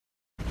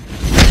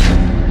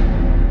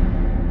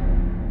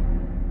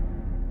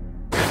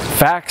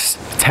Facts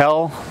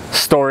tell,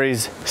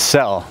 stories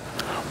sell.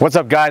 What's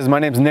up, guys? My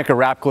name is Nick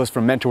Arapoulos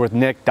from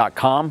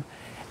mentorwithnick.com,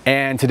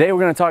 and today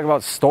we're going to talk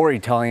about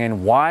storytelling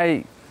and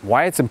why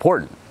it's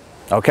important.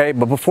 Okay,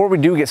 but before we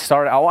do get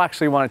started, I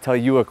actually want to tell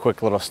you a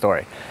quick little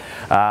story.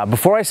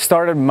 Before I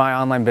started my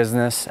online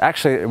business,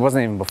 actually it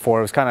wasn't even before,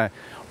 it was kind of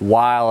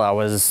while I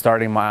was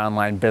starting my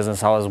online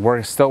business, I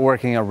was still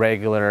working a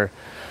regular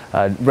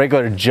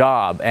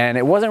job, and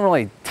it wasn't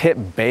really tip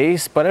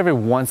based, but every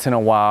once in a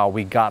while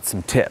we got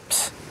some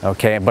tips.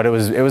 Okay, but it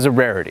was a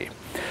rarity.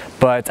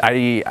 But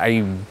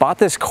I bought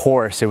this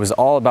course. It was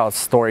all about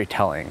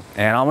storytelling,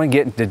 and I'm gonna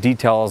get into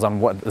details on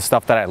what the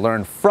stuff that I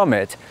learned from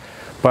it.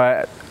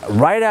 But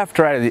right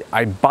after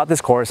I bought this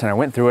course and I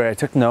went through it, I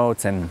took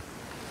notes and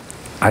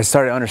I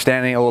started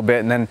understanding a little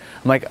bit, and then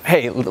I'm like,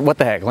 hey, what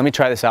the heck, let me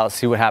try this out,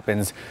 see what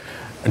happens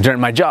during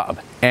my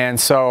job. And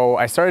so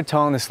I started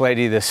telling this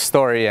lady this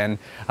story, and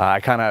I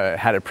kind of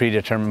had it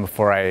predetermined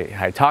before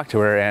I talked to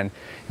her. And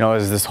it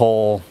was this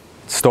whole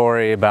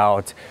story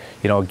about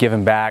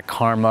giving back,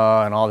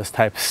 karma, and all this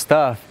type of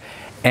stuff.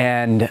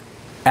 And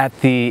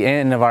at the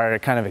end of our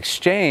kind of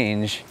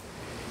exchange,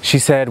 she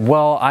said,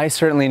 well, I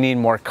certainly need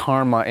more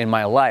karma in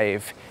my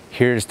life.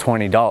 Here's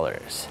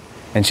 $20.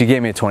 And she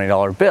gave me a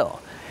 $20 bill.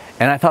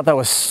 And I thought that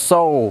was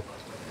so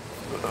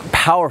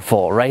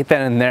powerful right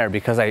then and there,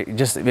 because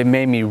it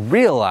made me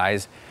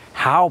realize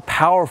how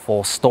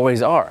powerful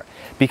stories are.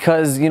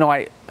 Because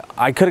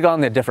I could have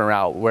gone a different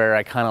route where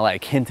I kind of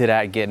like hinted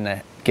at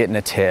getting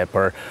a tip,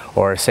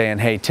 or saying,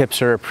 hey,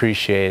 tips are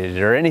appreciated,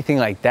 or anything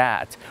like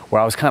that,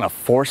 where I was kind of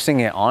forcing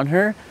it on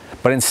her.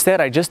 But instead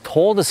I just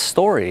told a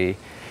story,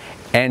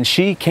 and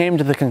she came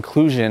to the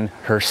conclusion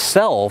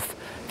herself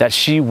that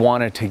she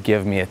wanted to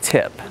give me a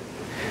tip.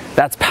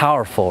 That's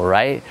powerful,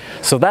 right?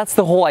 So that's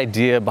the whole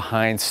idea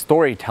behind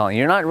storytelling.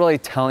 You're not really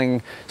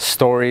telling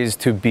stories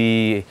to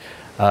be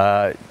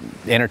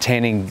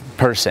entertaining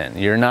person.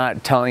 You're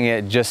not telling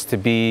it just to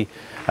be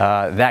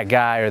that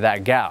guy or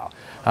that gal.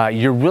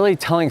 You're really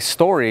telling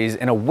stories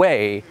in a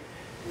way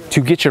to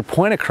get your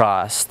point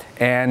across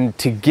and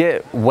to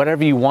get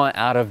whatever you want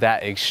out of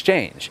that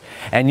exchange.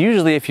 And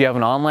usually if you have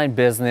an online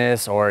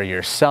business, or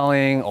you're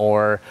selling,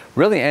 or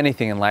really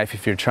anything in life,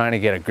 if you're trying to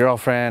get a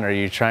girlfriend, or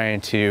you're trying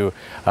to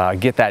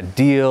get that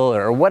deal,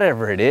 or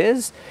whatever it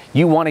is,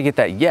 you want to get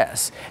that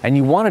yes. And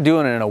you want to do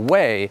it in a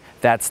way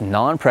that's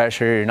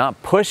non-pressure, you're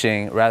not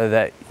pushing,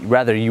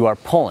 rather you are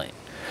pulling.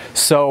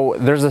 So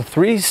there's a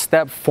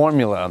 3-step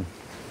formula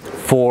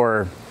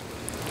for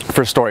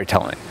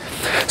storytelling.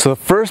 So the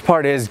first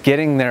part is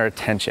getting their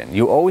attention.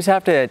 You always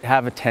have to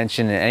have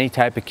attention in any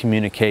type of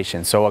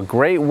communication. So a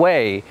great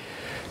way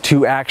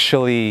to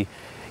actually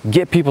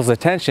get people's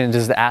attention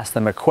is to ask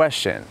them a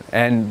question.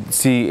 And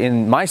see,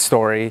 in my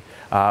story,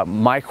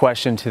 my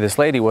question to this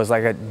lady was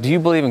like, do you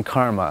believe in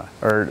karma,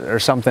 or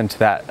something to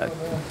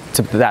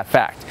that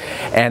fact?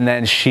 And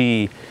then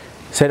she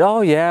said,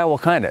 oh yeah, well,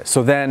 kind of.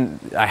 So then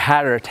I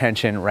had her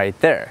attention right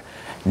there.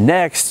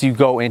 Next, you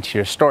go into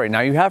your story.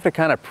 Now you have to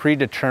kind of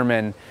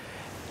predetermine,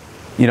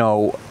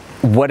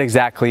 what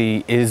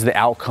exactly is the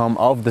outcome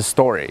of the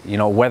story.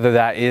 Whether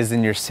that is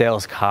in your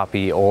sales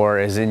copy, or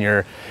is in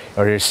your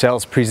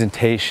sales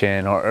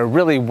presentation, or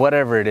really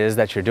whatever it is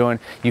that you're doing.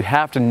 You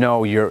have to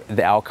know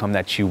the outcome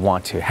that you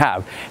want to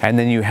have, and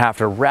then you have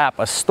to wrap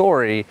a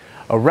story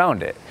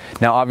around it.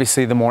 Now,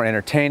 obviously, the more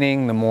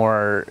entertaining, the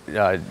more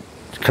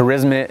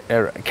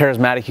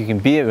charismatic you can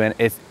be,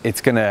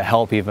 it's going to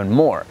help even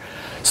more.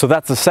 So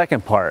that's the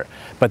second part.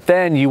 But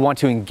then you want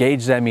to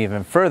engage them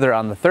even further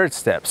on the third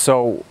step.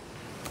 So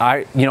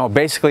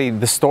basically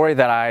the story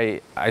that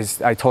I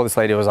told this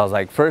lady was,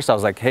 first I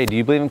was like, hey, do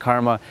you believe in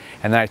karma?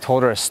 And then I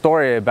told her a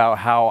story about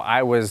how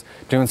I was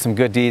doing some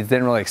good deeds,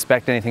 didn't really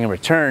expect anything in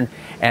return,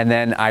 and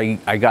then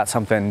I got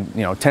something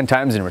 10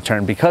 times in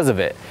return because of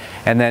it.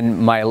 And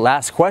then my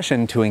last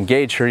question to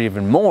engage her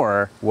even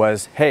more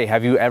was, hey,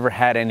 have you ever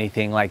had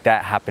anything like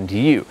that happen to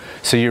you?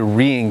 So you're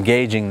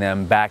re-engaging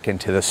them back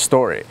into the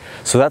story.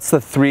 So that's the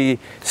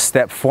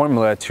 3-step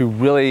formula to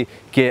really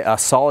get a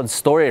solid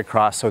story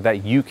across, so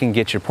that you can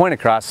get your point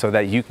across, so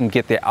that you can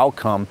get the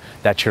outcome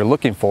that you're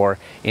looking for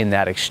in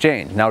that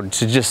exchange. Now,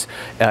 to just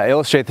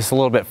illustrate this a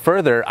little bit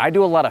further, I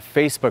do a lot of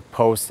Facebook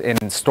posts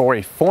in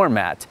story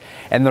format.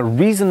 And the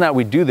reason that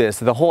we do this,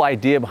 the whole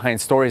idea behind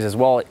stories as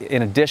well,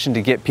 in addition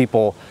to get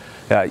people,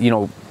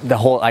 the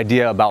whole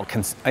idea about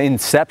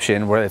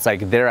inception, where it's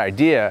like their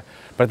idea,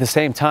 but at the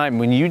same time,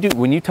 when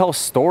you tell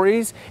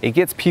stories, it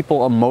gets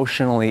people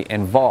emotionally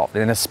involved.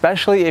 And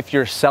especially if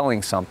you're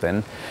selling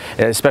something,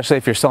 especially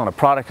if you're selling a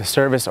product, a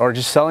service, or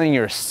just selling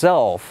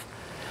yourself,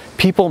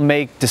 people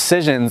make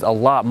decisions a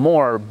lot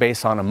more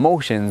based on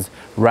emotions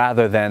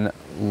rather than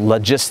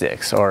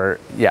logistics, or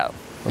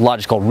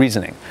logical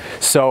reasoning.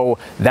 So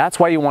that's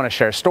why you want to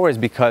share stories,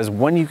 because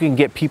when you can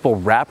get people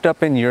wrapped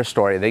up in your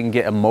story, they can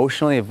get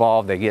emotionally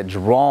involved, they get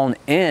drawn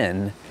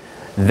in,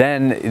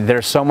 then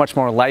they're so much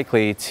more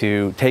likely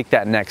to take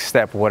that next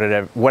step,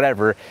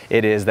 whatever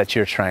it is that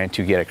you're trying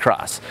to get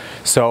across.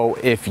 So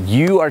if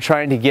you are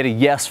trying to get a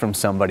yes from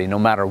somebody, no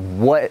matter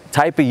what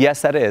type of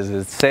yes that is,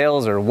 it's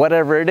sales or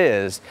whatever it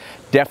is,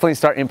 definitely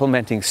start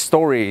implementing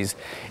stories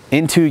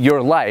into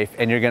your life,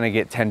 and you're going to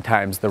get 10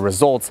 times the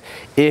results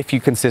if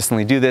you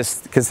consistently do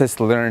this,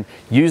 consistently learn,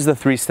 use the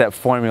 3-step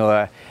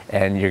formula,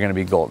 and you're going to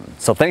be golden.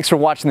 So thanks for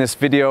watching this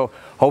video.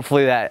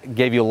 Hopefully that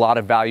gave you a lot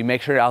of value.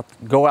 Make sure to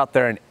go out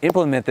there and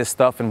implement this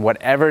stuff in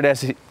whatever it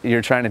is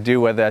you're trying to do,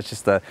 whether that's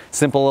just a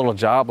simple little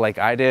job like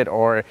I did,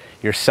 or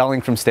you're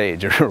selling from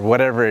stage, or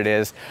whatever it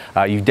is.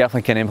 You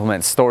definitely can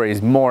implement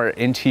stories more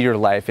into your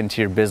life,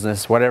 into your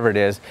business, whatever it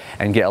is,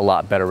 and get a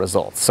lot better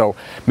results. So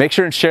make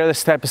sure and share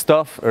this type of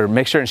stuff, or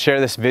make sure and share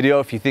this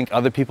video if you think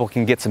other people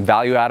can get some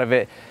value out of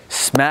it.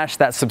 Smash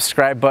that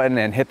subscribe button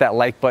and hit that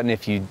like button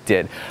if you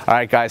did. All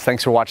right, guys,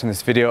 thanks for watching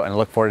this video, and I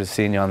look forward to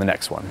seeing you on the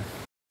next one.